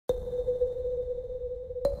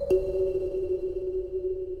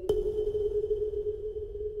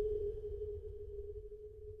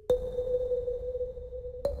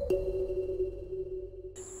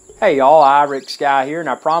Hey y'all, Irix Guy here, and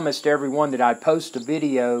I promised everyone that I'd post a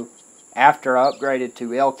video after I upgraded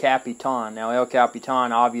to El Capitan. Now El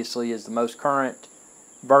Capitan obviously is the most current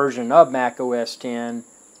version of Mac OS X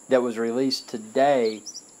that was released today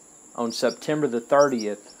on September the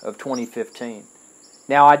 30th of 2015.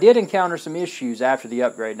 Now I did encounter some issues after the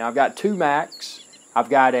upgrade. Now I've got two Macs.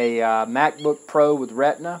 I've got a MacBook Pro with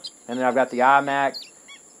Retina, and then I've got the iMac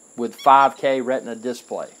with 5K Retina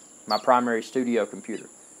display, my primary studio computer.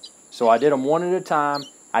 So I did them one at a time.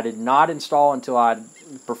 I did not install until I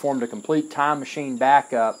performed a complete time machine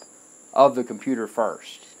backup of the computer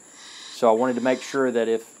first. So I wanted to make sure that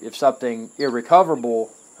if something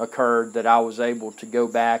irrecoverable occurred, that I was able to go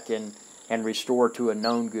back and restore to a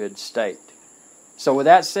known good state. So with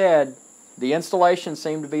that said, the installation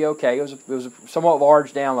seemed to be okay. It was a somewhat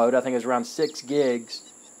large download. I think it was around 6 gigs.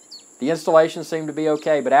 The installation seemed to be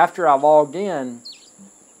okay, but after I logged in,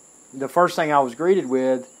 the first thing I was greeted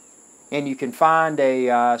with, and you can find a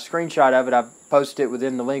screenshot of it. I've posted it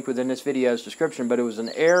within the link within this video's description, but it was an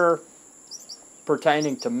error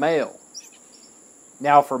pertaining to mail.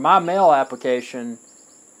 Now, for my mail application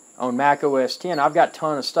on Mac OS X, I've got a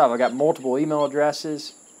ton of stuff. I've got multiple email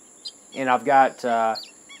addresses, and I've got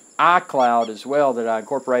iCloud as well that I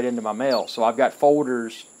incorporate into my mail. So I've got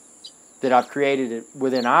folders that I've created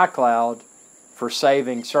within iCloud for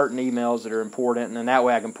saving certain emails that are important, and then that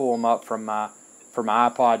way I can pull them up from my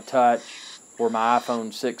iPod Touch or my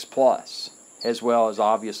iPhone 6 Plus, as well as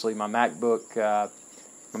obviously my MacBook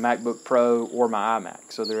Pro or my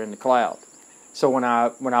iMac. So they're in the cloud. So when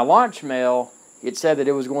I launched Mail, it said that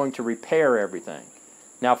it was going to repair everything.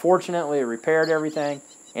 Now, fortunately, it repaired everything,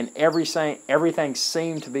 and everything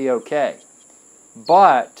seemed to be okay.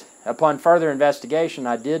 But upon further investigation,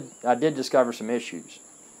 I did discover some issues.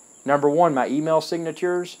 Number one, my email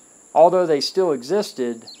signatures, although they still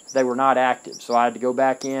existed, they were not active. So I had to go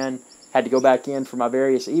back in for my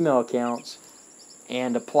various email accounts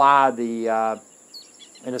and apply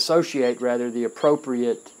and associate the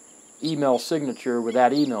appropriate email signature with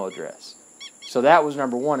that email address. So that was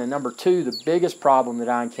number one. And number two, the biggest problem that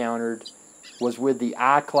I encountered was with the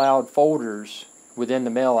iCloud folders within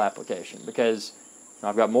the mail application, because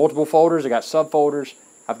I've got multiple folders, I've got subfolders,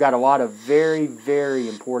 I've got a lot of very, very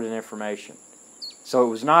important information. So it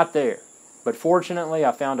was not there. But fortunately,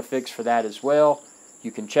 I found a fix for that as well.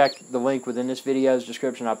 You can check the link within this video's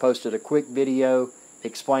description. I posted a quick video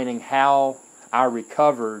explaining how I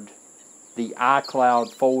recovered the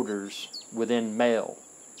iCloud folders within Mail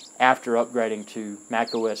after upgrading to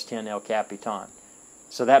Mac OS X El Capitan.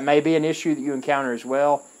 So that may be an issue that you encounter as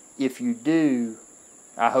well. If you do,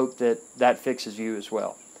 I hope that fixes you as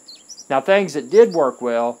well. Now, things that did work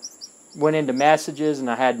well, went into messages, and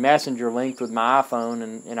I had Messenger linked with my iPhone,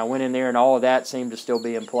 and I went in there, and all of that seemed to still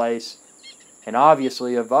be in place. And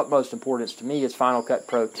obviously, of utmost importance to me is Final Cut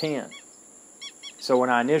Pro X. So when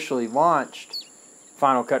I initially launched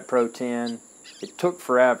Final Cut Pro X, it took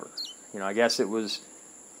forever. I guess it was,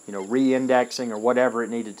 re-indexing or whatever it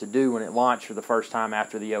needed to do when it launched for the first time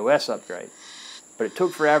after the OS upgrade. But it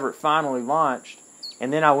took forever. It finally launched,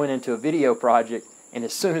 and then I went into a video project, and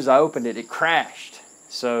as soon as I opened it, it crashed.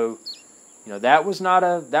 So that was not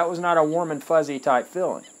a warm and fuzzy type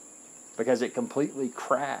feeling, because it completely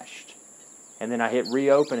crashed. And then I hit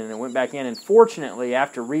reopen, and it went back in. And fortunately,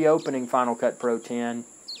 after reopening Final Cut Pro X,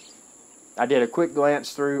 I did a quick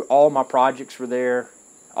glance through. All my projects were there.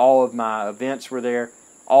 All of my events were there.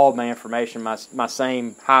 All of my information, my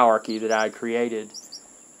same hierarchy that I had created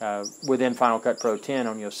within Final Cut Pro X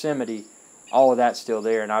on Yosemite, all of that's still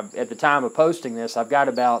there. And at the time of posting this, I've got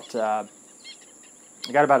about a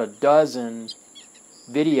dozen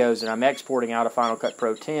videos that I'm exporting out of Final Cut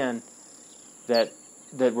Pro X that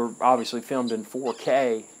were obviously filmed in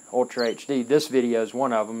 4K Ultra HD. This video is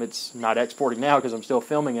one of them. It's not exporting now because I'm still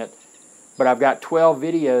filming it, but I've got 12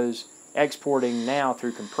 videos exporting now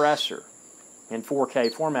through compressor in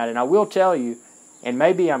 4K format. And I will tell you, and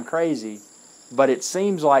maybe I'm crazy, but it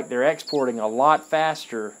seems like they're exporting a lot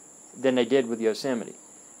faster than they did with Yosemite.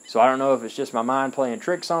 So I don't know if it's just my mind playing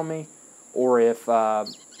tricks on me, or if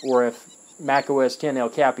Mac OS X El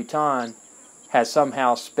Capitan has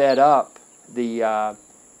somehow sped up the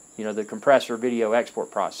compressor video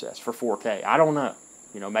export process for 4K. I don't know.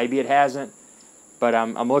 Maybe it hasn't, but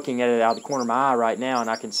I'm looking at it out of the corner of my eye right now, and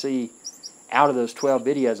I can see out of those 12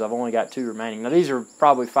 videos, I've only got 2 remaining. Now, these are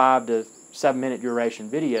probably 5 to 7 minute duration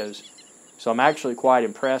videos, so I'm actually quite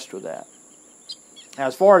impressed with that. Now,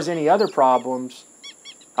 as far as any other problems,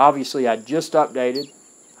 obviously I just updated.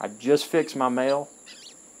 I just fixed my mail,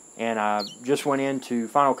 and I just went into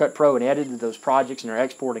Final Cut Pro and edited those projects, and they're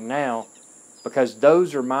exporting now. because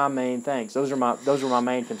those are my main things. Those are my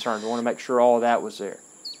main concerns. I want to make sure all of that was there.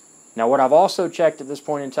 Now, what I've also checked at this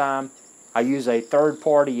point in time, I use a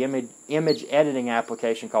third-party image editing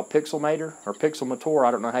application called Pixelmator or Pixelmator.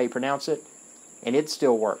 I don't know how you pronounce it, and it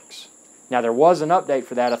still works. Now, there was an update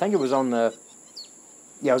for that. I think it was on the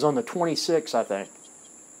 26th, I think.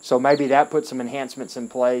 So maybe that put some enhancements in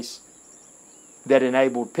place that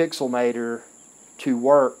enabled Pixelmator to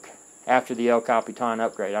work after the El Capitan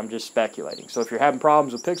upgrade. I'm just speculating. So if you're having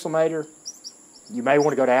problems with Pixelmator, you may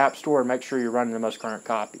want to go to App Store and make sure you're running the most current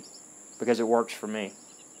copy, because it works for me.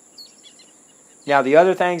 Now, the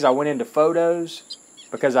other things, I went into Photos,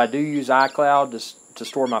 because I do use iCloud to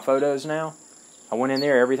store my photos now. I went in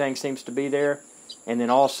there, everything seems to be there. And then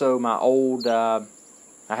also my old, I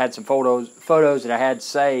had some photos that I had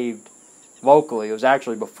saved locally. It was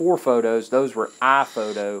actually before Photos. Those were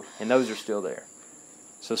iPhoto, and those are still there.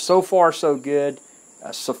 So far, so good.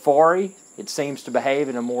 Safari, it seems to behave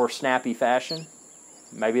in a more snappy fashion.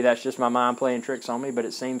 Maybe that's just my mind playing tricks on me, but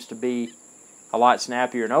it seems to be a lot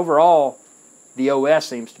snappier. And overall, the OS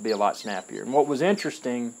seems to be a lot snappier. And what was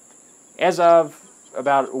interesting, as of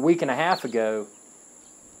about a week and a half ago,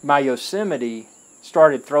 my Yosemite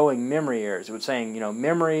started throwing memory errors. It was saying,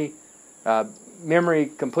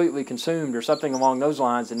 memory completely consumed or something along those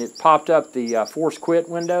lines, and it popped up the force quit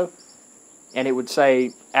window, and it would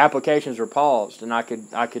say applications were paused, and I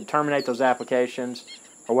could terminate those applications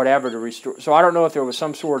or whatever to restore. So I don't know if there was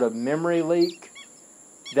some sort of memory leak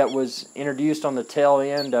that was introduced on the tail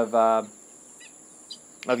end of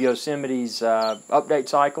Yosemite's update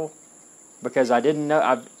cycle, because I didn't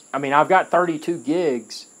know. I've got 32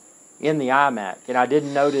 gigs in the iMac, and I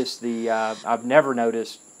didn't notice I've never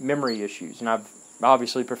noticed memory issues, and I've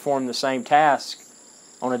obviously performed the same task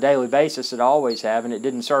on a daily basis that I always have, and it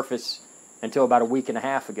didn't surface until about a week and a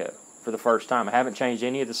half ago for the first time. I haven't changed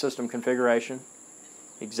any of the system configuration,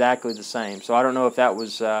 exactly the same. So I don't know if that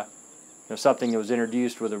was something that was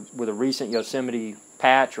introduced with a recent Yosemite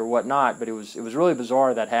patch or whatnot, but it was really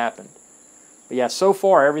bizarre that happened. But yeah, so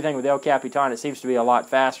far everything with El Capitan, it seems to be a lot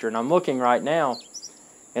faster, and I'm looking right now,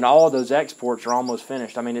 and all of those exports are almost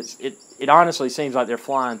finished. I mean, it honestly seems like they're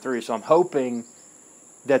flying through, so I'm hoping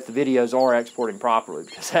that the videos are exporting properly,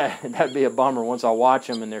 because that'd be a bummer once I watch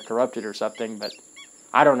them and they're corrupted or something, but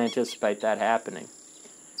I don't anticipate that happening.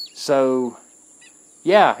 So,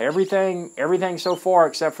 yeah, everything so far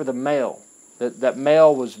except for the mail. That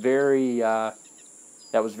mail was very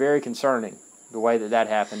concerning, the way that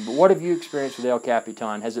happened. But what have you experienced with El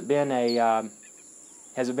Capitan? Has it been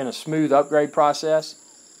a smooth upgrade process?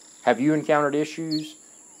 Have you encountered issues?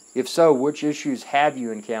 If so, which issues have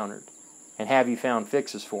you encountered? And have you found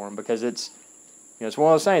fixes for them? Because it's one of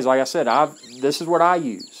those things, like I said, this is what I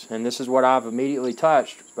use, and this is what I've immediately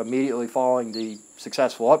touched, immediately following the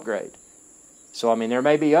successful upgrade. So, I mean, there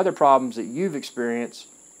may be other problems that you've experienced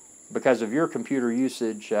because of your computer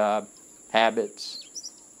usage habits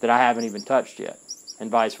that I haven't even touched yet, and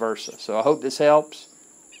vice versa. So I hope this helps.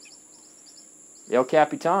 El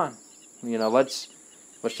Capitan, let's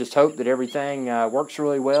just hope that everything works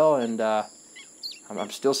really well, and I'm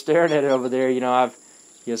still staring at it over there.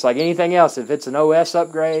 It's like anything else. If it's an OS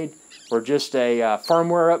upgrade or just a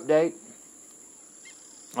firmware update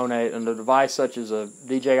on a device such as a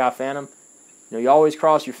DJI Phantom, you always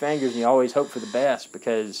cross your fingers and you always hope for the best,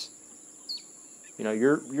 because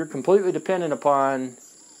you're completely dependent upon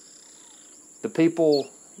the people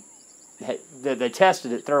that they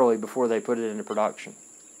tested it thoroughly before they put it into production.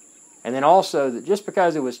 And then also that just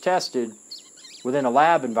because it was tested within a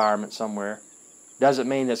lab environment somewhere doesn't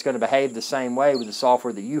mean that it's going to behave the same way with the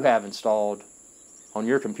software that you have installed on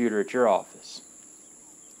your computer at your office.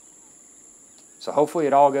 So hopefully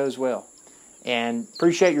it all goes well. And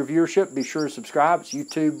appreciate your viewership. Be sure to subscribe. It's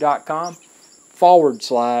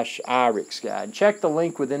youtube.com/iRixGuide. And check the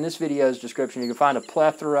link within this video's description. You can find a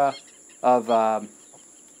plethora of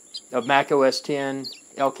Mac OS X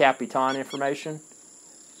El Capitan information.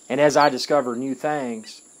 And as I discover new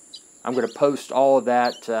things, I'm going to post all of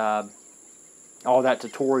that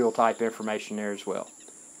tutorial type information there as well.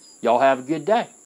 Y'all have a good day.